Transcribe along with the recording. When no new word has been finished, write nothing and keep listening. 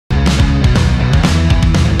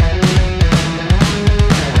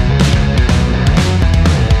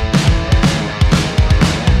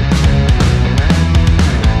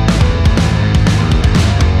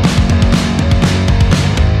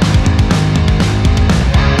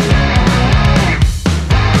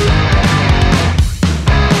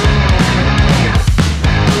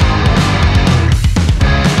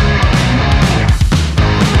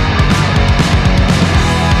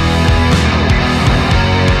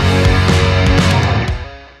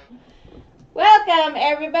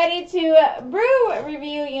everybody, to Brew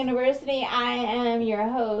Review University. I am your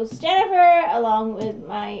host, Jennifer, along with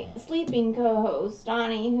my sleeping co-host,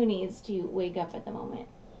 Donnie, who needs to wake up at the moment.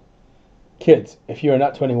 Kids, if you are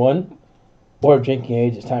not 21 or of drinking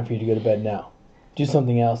age, it's time for you to go to bed now. Do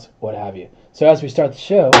something else, what have you. So as we start the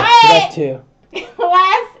show, we'd like to...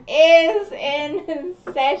 Class is in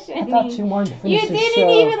session. I thought you wanted to finish You the didn't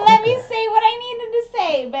show even let me quicker. say what I needed to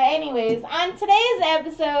say. But anyways, on today's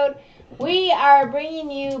episode, we are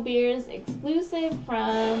bringing you beers exclusive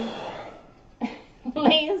from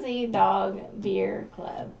Lazy Dog Beer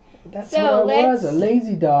Club. That's So what I was, a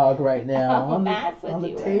lazy dog right now Oh, on that's what the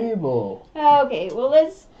you were. table. Okay, well,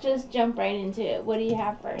 let's just jump right into it. What do you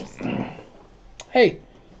have first? Hey,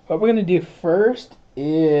 what we're going to do first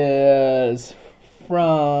is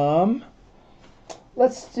from,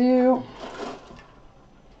 let's do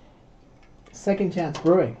Second Chance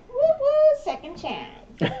Brewing. Woo-woo, second chance.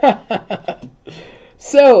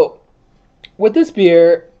 So, with this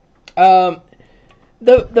beer, the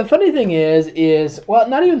funny thing is, well,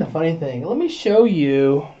 not even the funny thing. Let me show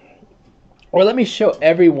you, or let me show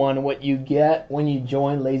everyone what you get when you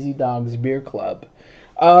join Lazy Dog's Beer Club.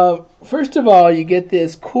 First of all, you get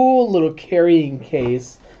this cool little carrying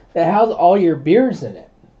case that has all your beers in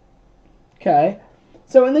it. Okay?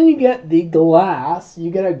 So, and then you get the glass.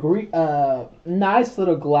 You get a nice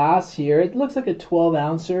little glass here. It looks like a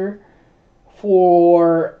 12-ouncer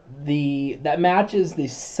that matches the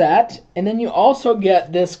set. And then you also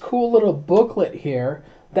get this cool little booklet here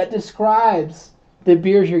that describes the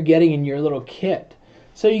beers you're getting in your little kit.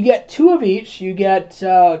 So you get 2 of each. You get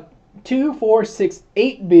 2, 4, 6,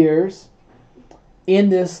 8 beers in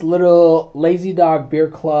this little Lazy Dog Beer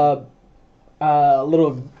Club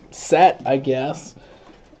little set, I guess.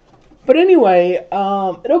 But anyway,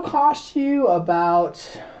 it'll cost you about,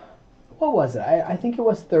 what was it? I think it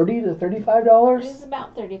was $30 to $35. It was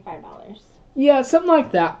about $35. Yeah, something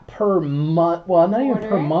like that per month. Well, not even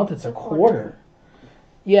per month. It's a quarter.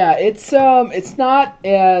 Yeah, it's not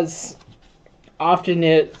as often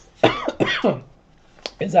as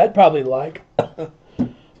I'd probably like.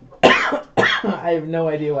 I have no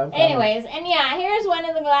idea why I'm coming. Anyways, and yeah, here's one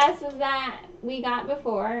of the glasses that we got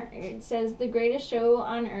before. It says the greatest show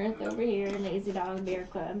on earth over here, Lazy Dog Beer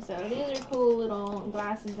Club. So these are cool little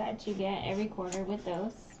glasses that you get every quarter with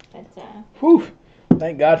those. But whew,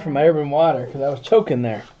 thank God for my urban water, because I was choking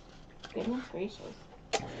there. Goodness gracious.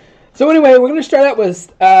 So anyway, we're going to start out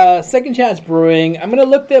with Second Chance Brewing. I'm going to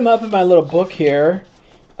look them up in my little book here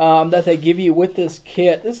that they give you with this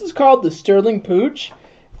kit. This is called the Sterling Pooch.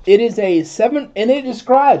 It is a 7, and it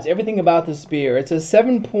describes everything about this beer. It's a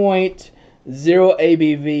 7.0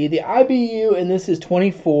 ABV. The IBU in this is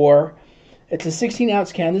 24. It's a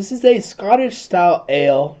 16-ounce can. This is a Scottish-style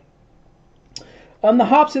ale. The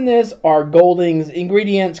hops in this are Goldings.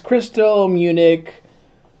 Ingredients, Crystal, Munich,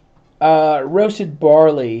 roasted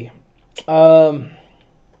barley. The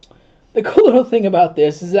cool little thing about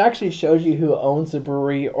this is it actually shows you who owns the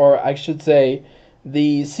brewery, or I should say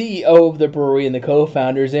the CEO of the brewery and the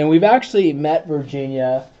co-founders. And we've actually met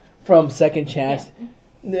Virginia from Second Chance.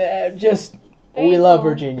 Yeah. We love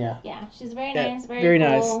Virginia. Yeah, she's very nice, very cool.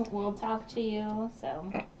 nice. We'll talk to you,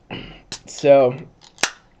 So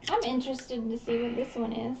I'm interested to see what this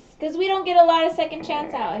one is. Because we don't get a lot of Second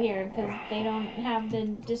Chance out here because they don't have the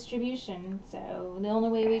distribution. So the only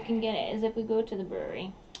way we can get it is if we go to the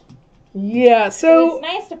brewery. Yeah, so it's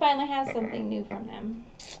nice to finally have something new from them.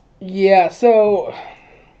 Yeah, so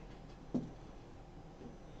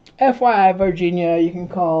FYI, Virginia, you can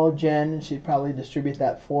call Jen and she'd probably distribute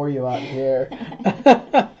that for you out here.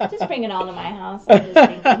 Just bring it all to my house. I'll just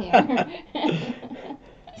drink it here.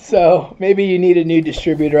 So maybe you need a new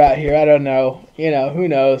distributor out here. I don't know. Who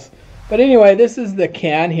knows. But anyway, this is the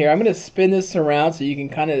can here. I'm going to spin this around so you can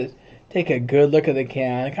kind of take a good look at the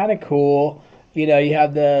can. Kind of cool. You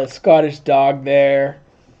have the Scottish dog there.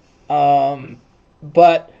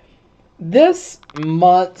 But this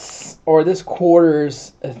month's or this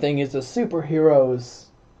quarter's thing is a superheroes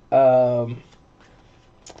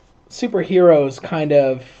kind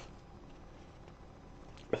of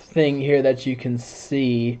thing here that you can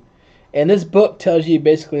see. And this book tells you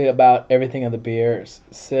basically about everything of the beers.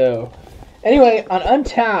 So anyway, on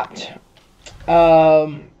Untapped,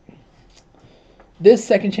 this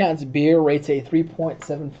Second Chance beer rates a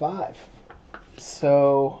 3.75.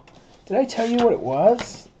 So did I tell you what it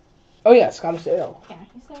was? Oh yeah, Scottish ale. Yeah,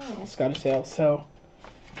 you said it. Scottish ale. So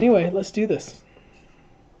anyway, let's do this.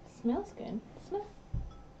 Smells good.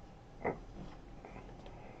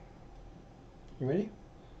 You ready?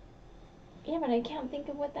 Yeah, but I can't think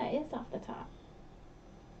of what that is off the top.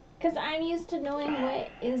 Because I'm used to knowing what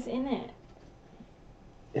is in it.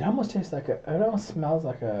 It almost tastes like it almost smells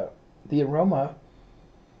like the aroma.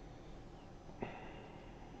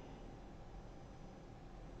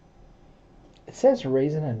 It says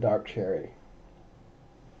raisin and dark cherry.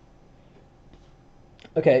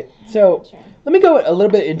 Okay, so Sure. let me go a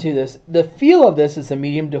little bit into this. The feel of this is a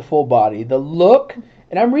medium to full body. The look,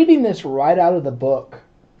 and I'm reading this right out of the book.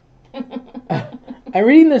 I'm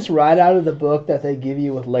reading this right out of the book that they give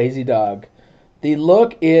you with Lazy Dog. The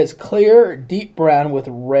look is clear, deep brown with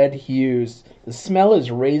red hues. The smell is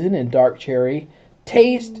raisin and dark cherry.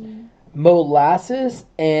 Taste, molasses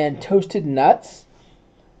and toasted nuts.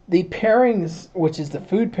 The pairings, which is the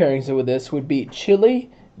food pairings with this, would be chili,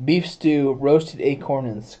 beef stew, roasted acorn,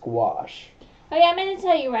 and squash. Oh yeah, I'm going to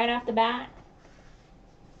tell you right off the bat,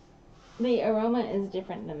 the aroma is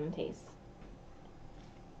different than the taste.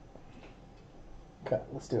 Okay,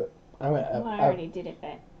 let's do it. I already did it,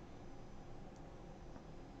 but...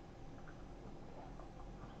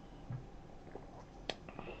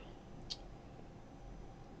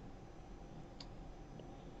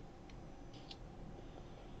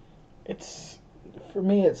 It's, for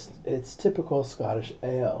me, it's typical Scottish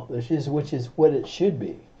ale, which is what it should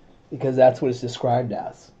be, because that's what it's described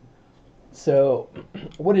as. So,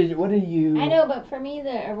 what did you? I know, but for me,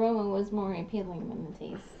 the aroma was more appealing than the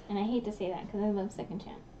taste, and I hate to say that because I love Second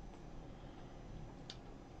Chance.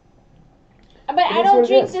 But I don't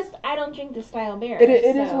drink this. I don't drink this style beer. It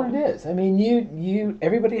is what it is. I mean, you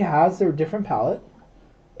everybody has their different palate,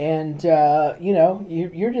 and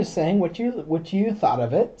you're just saying what you thought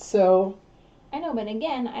of it. So I know, but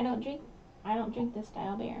again, I don't drink this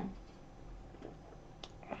style beer.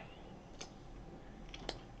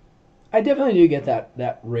 I definitely do get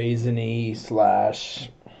that raisiny /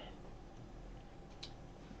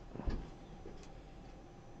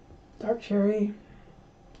 dark cherry.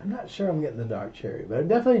 I'm not sure I'm getting the dark cherry, but I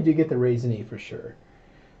definitely do get the raisiny for sure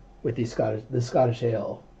with the Scottish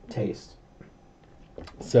ale taste.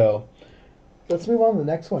 So let's move on to the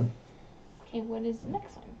next one. Okay, what is the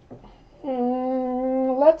next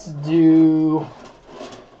one? Let's do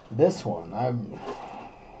this one.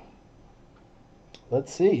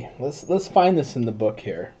 Let's see. Let's find this in the book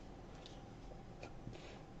here.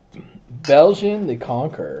 Belgian the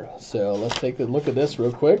Conqueror. So let's take a look at this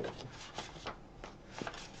real quick.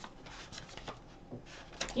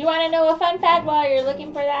 You want to know a fun fact while you're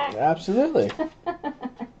looking for that? Absolutely.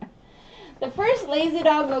 The first Lazy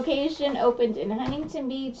Dog location opened in Huntington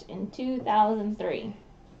Beach in 2003.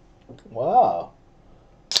 Wow.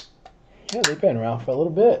 Yeah, they've been around for a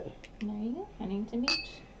little bit. There you go, Huntington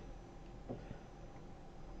Beach.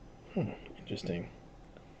 Interesting.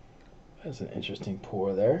 That's an interesting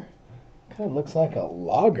pour there. Kind of looks like a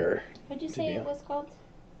lager. What'd you say it was called?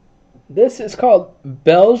 This is called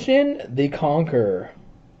Belgian the Conqueror.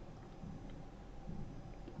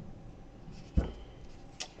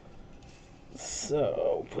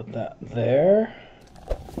 So, put that there.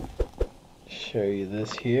 Show you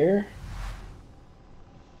this here.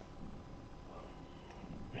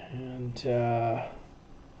 And, there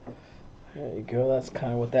you go. That's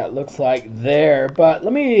kind of what that looks like there. But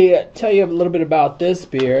let me tell you a little bit about this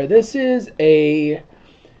beer. This is a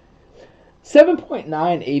 7.9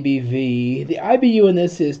 ABV. The IBU in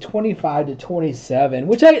this is 25 to 27,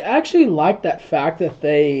 which I actually like that fact that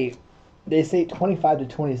they say 25 to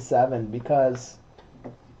 27 because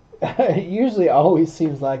it usually always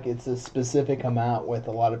seems like it's a specific amount with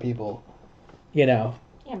a lot of people, Yeah,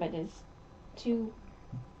 but is 2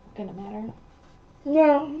 gonna matter?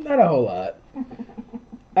 No, not a whole lot.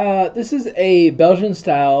 This is a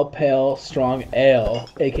Belgian-style pale strong ale,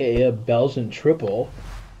 aka a Belgian triple.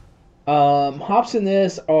 Hops in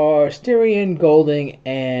this are Styrian, Golding,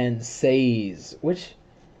 and Says, which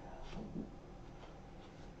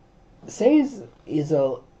Says is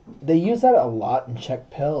they use that a lot in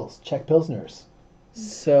Czech Pilsners.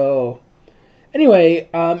 So, anyway,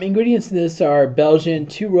 ingredients in this are Belgian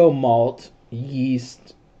 2-row malt,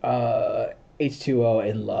 yeast, H2O,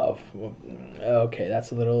 and love. Okay,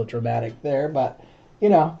 that's a little dramatic there, but,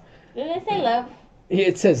 Did it say love?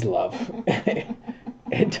 It says love.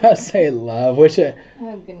 It does say love, which...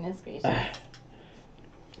 oh, goodness gracious.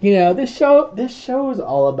 This show is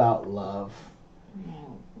all about love.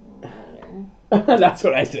 That's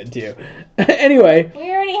what I said too. Anyway. We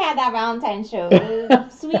already had that Valentine's show. The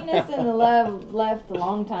sweetness and the love left a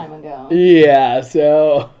long time ago. Yeah,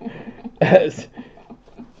 so this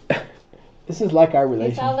is like our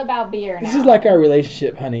relationship. It's all about beer now. This is like our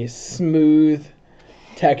relationship, honey. Smooth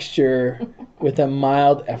texture with a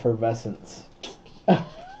mild effervescence. And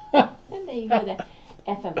there you go, the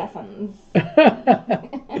effervescence.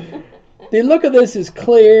 The look of this is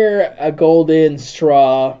clear, a golden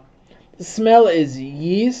straw. The smell is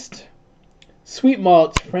yeast, sweet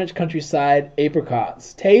malts, French countryside,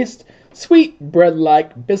 apricots. Taste, sweet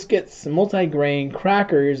bread-like biscuits, multi-grain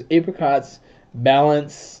crackers, apricots,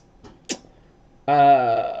 balance.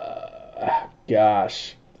 Gosh,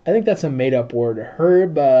 I think that's a made-up word.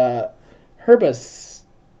 Herbus.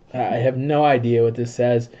 I have no idea what this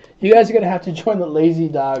says. You guys are gonna have to join the Lazy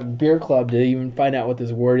Dog Beer Club to even find out what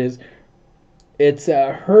this word is. It's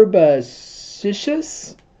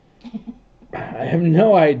herbaceous. I have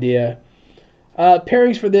no idea.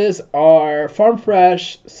 Pairings for this are farm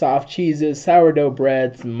fresh, soft cheeses, sourdough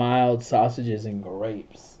breads, mild sausages, and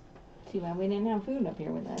grapes. Too bad we didn't have food up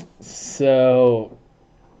here with us. So,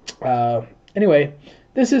 anyway,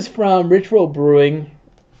 this is from Rich Roll Brewing,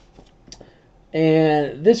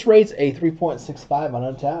 and this rates a 3.65 on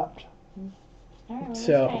Untapped. All right,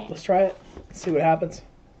 So let's try it. Let's see what happens.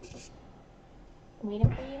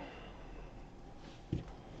 Waiting for you.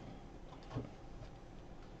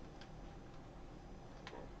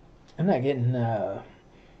 I'm not getting. It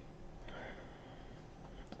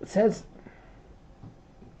says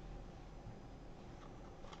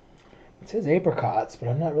apricots, but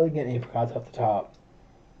I'm not really getting apricots off the top.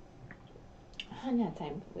 I don't have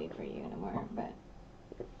time to wait for you anymore, but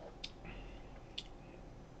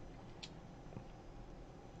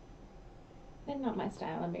it's not my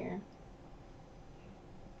style of beer.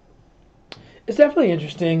 It's definitely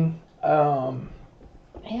interesting.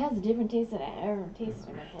 It has a different taste that I ever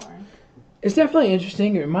tasted before. It's definitely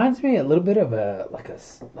interesting. It reminds me a little bit of a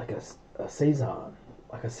saison,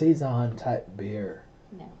 like a saison type beer.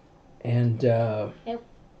 No. And Nope.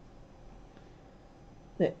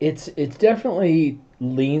 it's definitely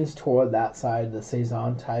leans toward that side, the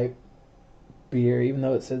saison type beer, even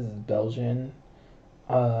though it says it's Belgian.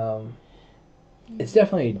 It's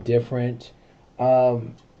definitely different.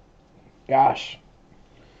 Gosh.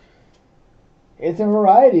 It's a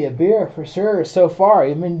variety of beer for sure so far,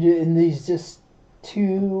 even in these just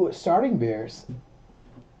two starting beers.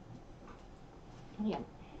 Yeah.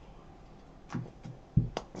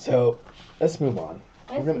 So, let's move on.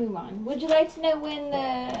 Let's move on. Would you like to know when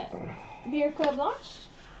the beer club launched?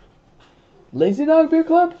 Lazy Dog Beer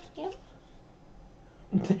Club? Yep.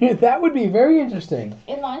 That would be very interesting.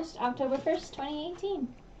 It launched October 1st, 2018.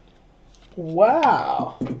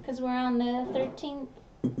 Wow. Because we're on the 13th.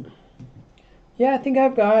 Yeah, I think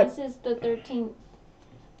I've got... This is the 13th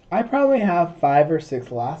I probably have 5 or 6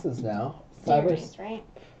 glasses now. series, right?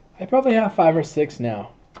 I probably have 5 or 6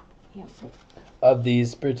 now. Yep. Of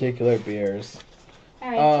these particular beers.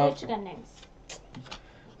 Alright, so what you got next?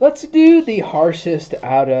 Let's do the harshest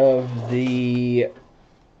out of the...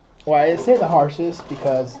 Well, I say the harshest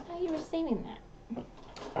because... I thought you were saving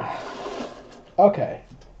that. Okay.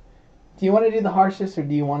 Do you want to do the harshest or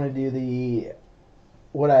do you want to do the...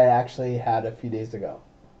 what I actually had a few days ago?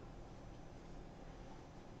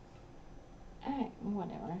 Alright,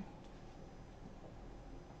 whatever.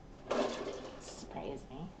 Surprise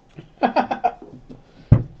me.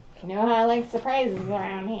 You know how I like surprises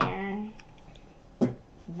around here.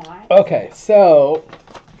 Not. Okay, so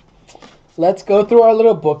let's go through our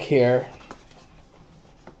little book here.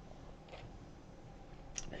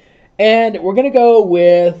 And we're going to go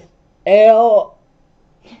with Ale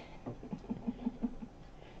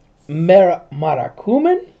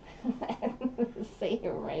Maracumen? Say it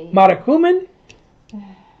right. Maracumen?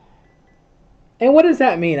 And what does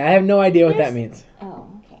that mean? I have no idea what that means. Oh,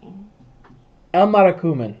 okay. El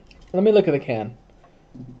Maracumen. Let me look at the can.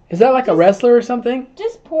 Is that like a wrestler or something?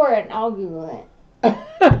 Just pour it and I'll Google it.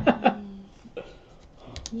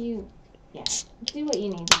 You, yeah. Do what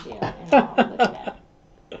you need to do and I'll look it up.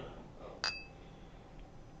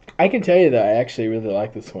 I can tell you that I actually really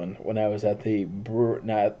like this one when I was at the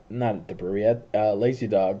not at the brewery, at Lazy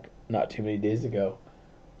Dog not too many days ago.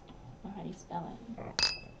 How do you spell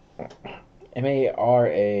it?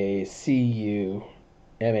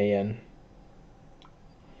 Maracuman.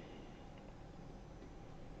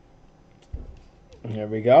 There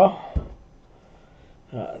we go.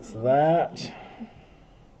 That's that.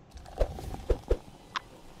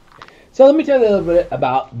 So let me tell you a little bit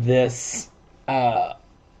about this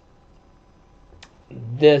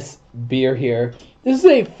this beer here. This is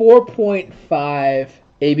a 4.5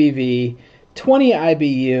 ABV, 20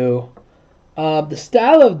 IBU. The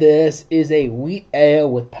style of this is a wheat ale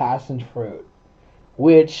with passion fruit,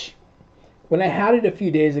 which when I had it a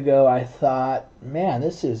few days ago, I thought, man,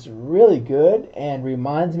 this is really good and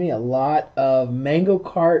reminds me a lot of Mango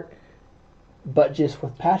Cart, but just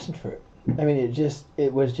with passion fruit. I mean,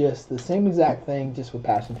 it was just the same exact thing, just with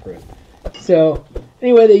passion fruit. So,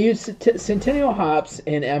 anyway, they use Centennial hops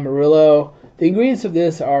and Amarillo. The ingredients of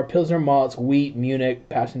this are Pilsner malts, wheat, Munich,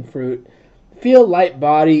 passion fruit. Feel light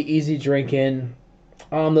body, easy drinking.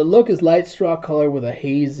 The look is light straw color with a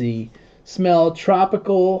hazy smell,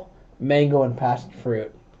 tropical, mango, and passion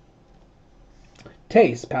fruit.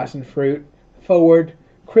 Taste, passion fruit, forward,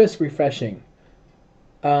 crisp, refreshing.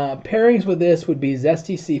 Pairings with this would be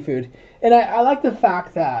zesty seafood. And I like the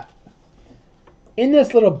fact that in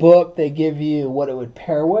this little book, they give you what it would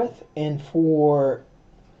pair with. And for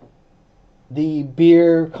the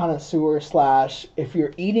beer connoisseur slash, if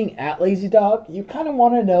you're eating at Lazy Dog, you kind of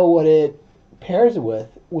want to know what it pairs with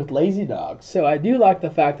Lazy Dog. So I do like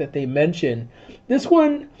the fact that they mention this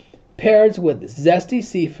one pairs with zesty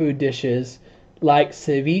seafood dishes like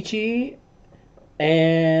ceviche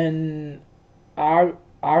and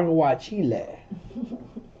aguachile.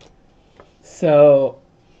 So,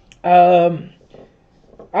 I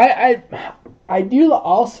do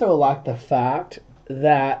also like the fact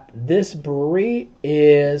that this brewery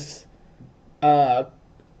is Casa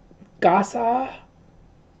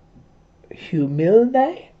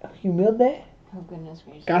Humilde. Oh goodness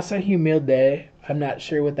gracious. Casa Humilde. I'm not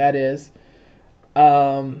sure what that is.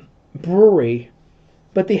 Brewery,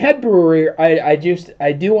 but the head brewer. I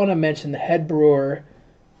do want to mention the head brewer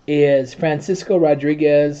is Francisco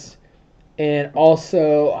Rodriguez and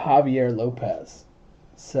also Javier Lopez.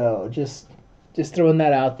 So just throwing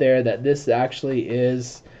that out there that this actually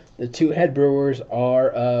is the two head brewers are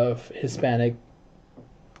of Hispanic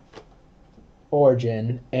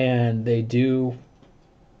origin, and they do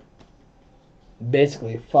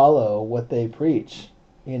basically follow what they preach,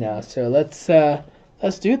 So let's do this.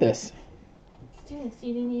 Let's do this.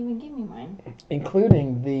 You didn't even give me mine.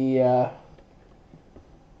 Including the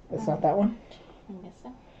it's not that one? I guess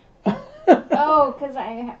so. Oh, because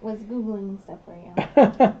I was Googling stuff for you.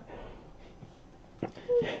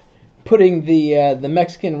 Putting the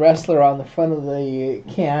Mexican wrestler on the front of the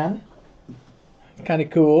can. Kind of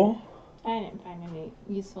cool. I didn't find any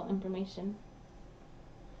useful information.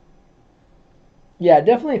 Yeah,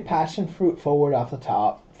 definitely passion fruit forward off the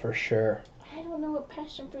top, for sure. I don't know what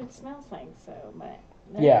passion fruit smells like, but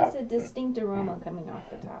Yeah. there's a distinct aroma coming off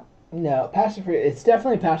the top. No, passion fruit. It's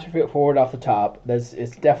definitely passion fruit forward off the top.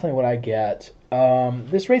 It's definitely what I get.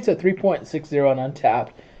 This rate's at 3.60 on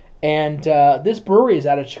Untapped, and this brewery is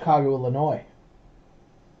out of Chicago, Illinois.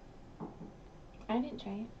 I didn't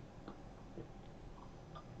try it.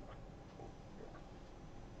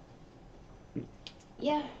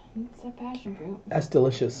 Yeah, it's a passion fruit. That's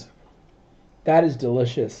delicious. That is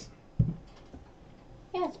delicious.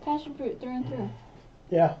 Yeah, it's passion fruit through and through.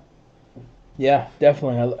 Yeah. Yeah,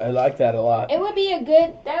 definitely. I like that a lot. That would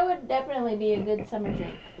definitely be a good summer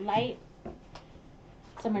drink. Light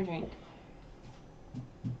summer drink.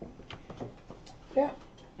 Yeah.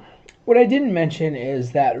 What I didn't mention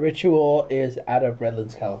is that Ritual is out of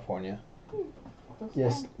Redlands, California.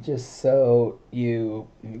 Just so you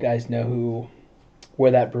guys know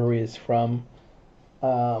where that brewery is from.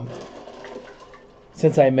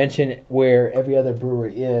 Since I mentioned where every other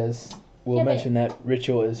brewery is, we'll mention that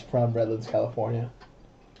Ritual is from Redlands, California.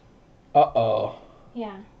 Uh-oh.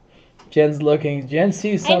 Yeah. Jen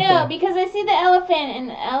sees something. I know, because I see the elephant, and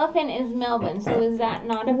the elephant is Melvin, so is that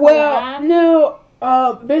not a collab? Well, no.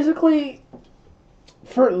 Basically,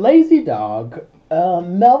 for Lazy Dog,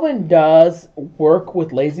 Melvin does work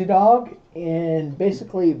with Lazy Dog in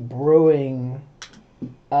basically brewing,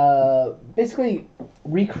 basically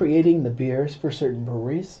recreating the beers for certain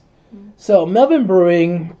breweries. Mm-hmm. So Melvin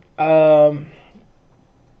Brewing, gosh,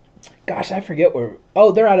 I forget where.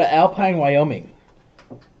 Oh, they're out of Alpine, Wyoming.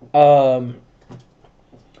 But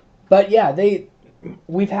yeah,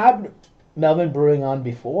 we've had Melvin Brewing on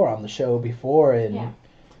the show before, and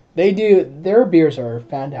their beers are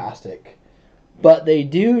fantastic. But they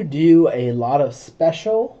do a lot of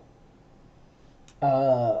special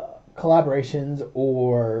collaborations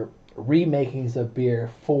or remakings of beer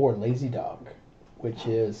for Lazy Dog, which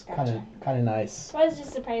is kind of nice. I was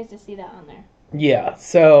just surprised to see that on there. Yeah.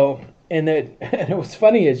 So, and it was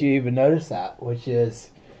funny as you even noticed that, which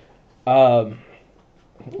is,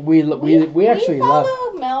 we actually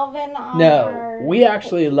follow Melvin on we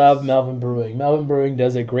actually love Melvin Brewing. Melvin Brewing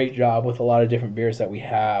does a great job with a lot of different beers that we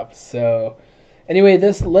have. So, anyway,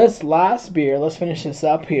 this last beer, let's finish this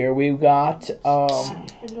up here. We've got the last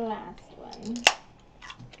one.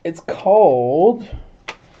 It's called.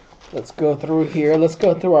 Let's go through here. Let's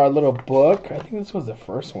go through our little book. I think this was the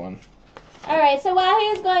first one. Alright, so while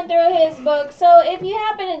he's going through his book, so if you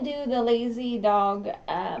happen to do the Lazy Dog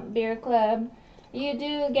Beer Club, you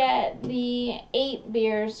do get the 8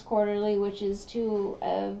 beers quarterly, which is 2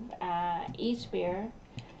 of each beer.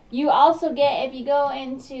 You also get, if you go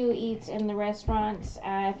into eat in the restaurants,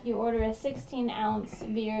 if you order a 16-ounce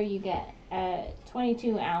beer, you get a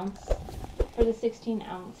 22-ounce for the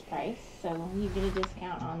 16-ounce price. So you get a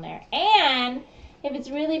discount on there. And if it's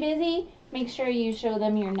really busy, make sure you show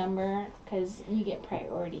them your number because you get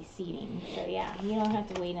priority seating. So yeah, you don't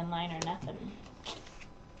have to wait in line or nothing.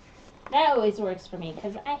 That always works for me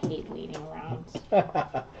because I hate waiting around.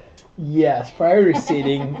 Yes, priority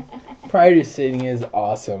seating. Priority seating is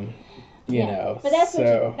awesome. You know. But that's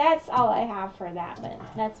so. That's all I have for that. But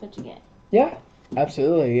that's what you get. Yeah,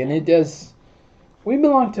 absolutely, and it does. We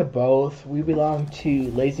belong to both. We belong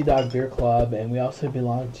to Lazy Dog Beer Club, and we also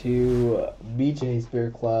belong to BJ's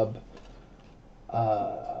Beer Club.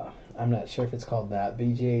 I'm not sure if it's called that.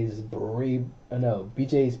 BJ's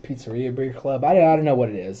Pizzeria Beer Club. I don't know what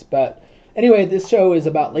it is. But anyway, this show is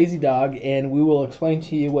about Lazy Dog, and we will explain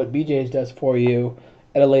to you what BJ's does for you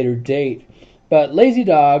at a later date. But Lazy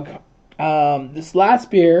Dog, this last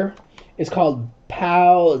beer is called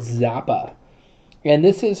Pal Zappa. And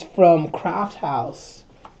this is from Craft House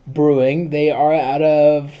Brewing. They are out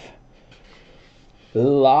of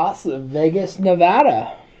Las Vegas,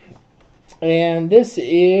 Nevada. And this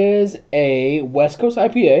is a West Coast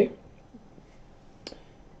IPA.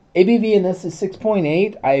 ABV in this is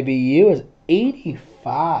 6.8. IBU is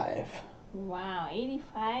 85. Wow,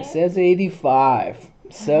 85? It says 85.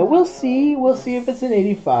 So we'll see. We'll see if it's an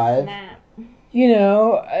 85. Nah. You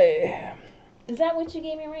know, is that what you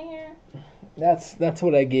gave me right here? That's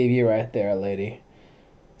what I gave you right there, lady.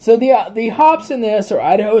 So the hops in this are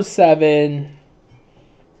Idaho 7,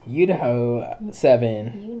 Idaho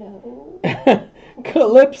 7. You know.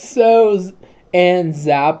 Calypso's and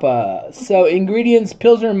Zappa. So ingredients: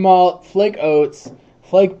 Pilsner malt, flake oats,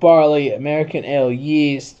 flake barley, American ale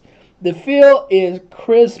yeast. The feel is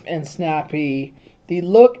crisp and snappy. The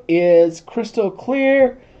look is crystal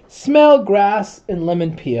clear. Smell grass and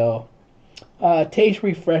lemon peel. Taste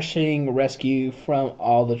refreshing rescue from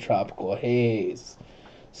all the tropical haze.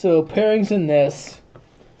 So pairings in this,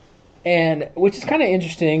 and which is kind of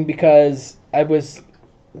interesting because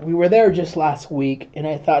we were there just last week, and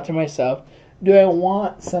I thought to myself, do I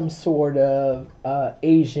want some sort of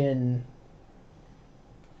Asian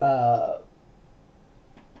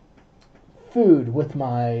food with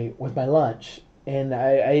my lunch? And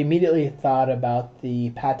I immediately thought about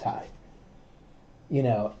the pad thai. You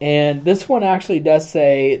know, and this one actually does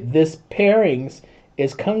say this pairings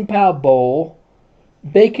is Kung Pao bowl,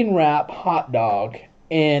 bacon wrap hot dog,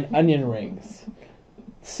 and onion rings.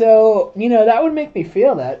 So, you know, that would make me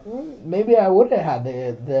feel that maybe I would have had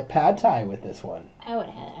the pad thai with this one. I would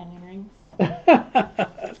have had onion rings.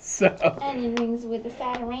 Onion rings with a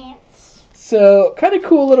side of ranch. So, kind of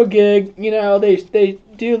cool little gig. You know, they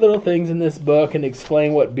do little things in this book and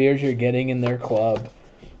explain what beers you're getting in their club,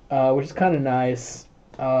 which is kind of nice.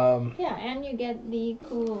 Yeah, and you get the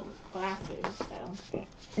cool glasses. So.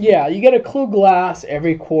 Yeah, you get a cool glass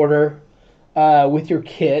every quarter with your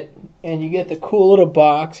kit, and you get the cool little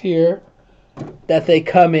box here that they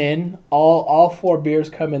come in. All 4 beers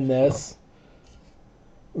come in this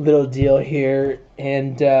little deal here,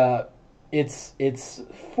 and it's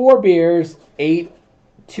 4 beers, 8,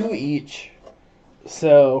 2 each.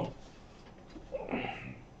 So,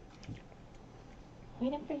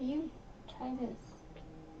 waiting for you. Try this.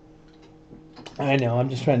 I know. I'm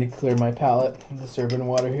just trying to clear my palate with this urban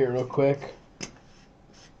water here real quick.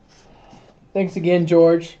 Thanks again,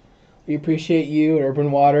 George. We appreciate you at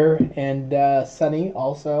Urban Water, and Sunny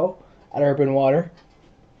also at Urban Water.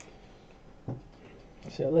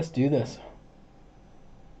 So let's do this.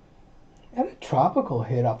 Got a tropical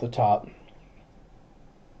hit off the top.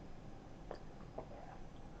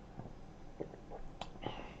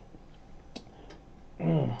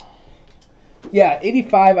 Yeah,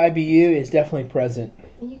 85 IBU is definitely present.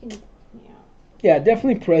 You can, yeah,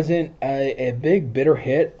 definitely present. A big bitter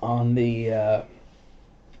hit on the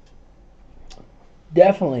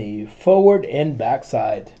definitely forward and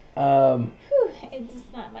backside.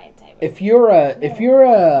 it's not my type. If you're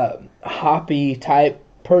a hoppy type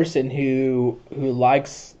person who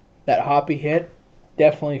likes that hoppy hit,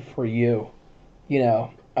 definitely for you. You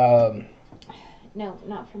know. No,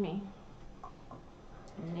 not for me.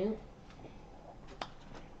 Nope.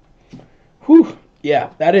 Whew.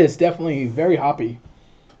 Yeah, that is definitely very hoppy.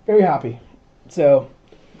 Very hoppy. So,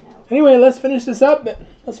 anyway, let's finish this up.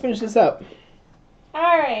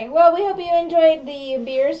 Alright, well, we hope you enjoyed the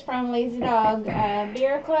beers from Lazy Dog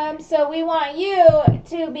Beer Club. So we want you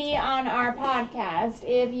to be on our podcast.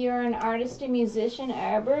 If you're an artist, a musician,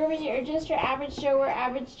 or a brewery, or just your average Joe or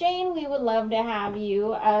average Jane, we would love to have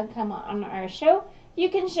you come on our show. you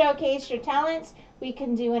can showcase your talents. We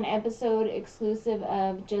can do an episode exclusive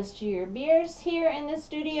of just your beers here in the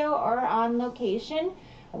studio or on location.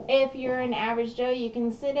 If you're an average Joe, you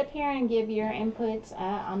can sit up here and give your inputs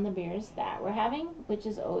on the beers that we're having, which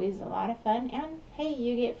is always a lot of fun. And hey,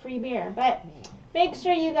 you get free beer. But make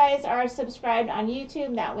sure you guys are subscribed on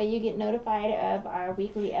YouTube. That way you get notified of our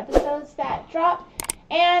weekly episodes that drop.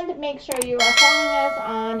 And make sure you are following us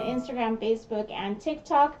on Instagram, Facebook, and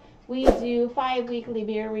TikTok. We do 5 weekly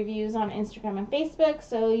beer reviews on Instagram and Facebook,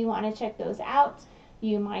 so you want to check those out.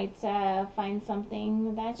 You might find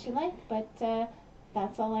something that you like, but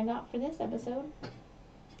that's all I got for this episode.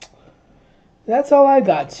 That's all I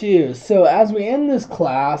got too. So as we end this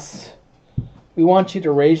class, we want you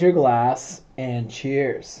to raise your glass and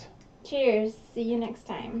cheers. Cheers. See you next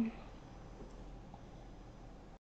time.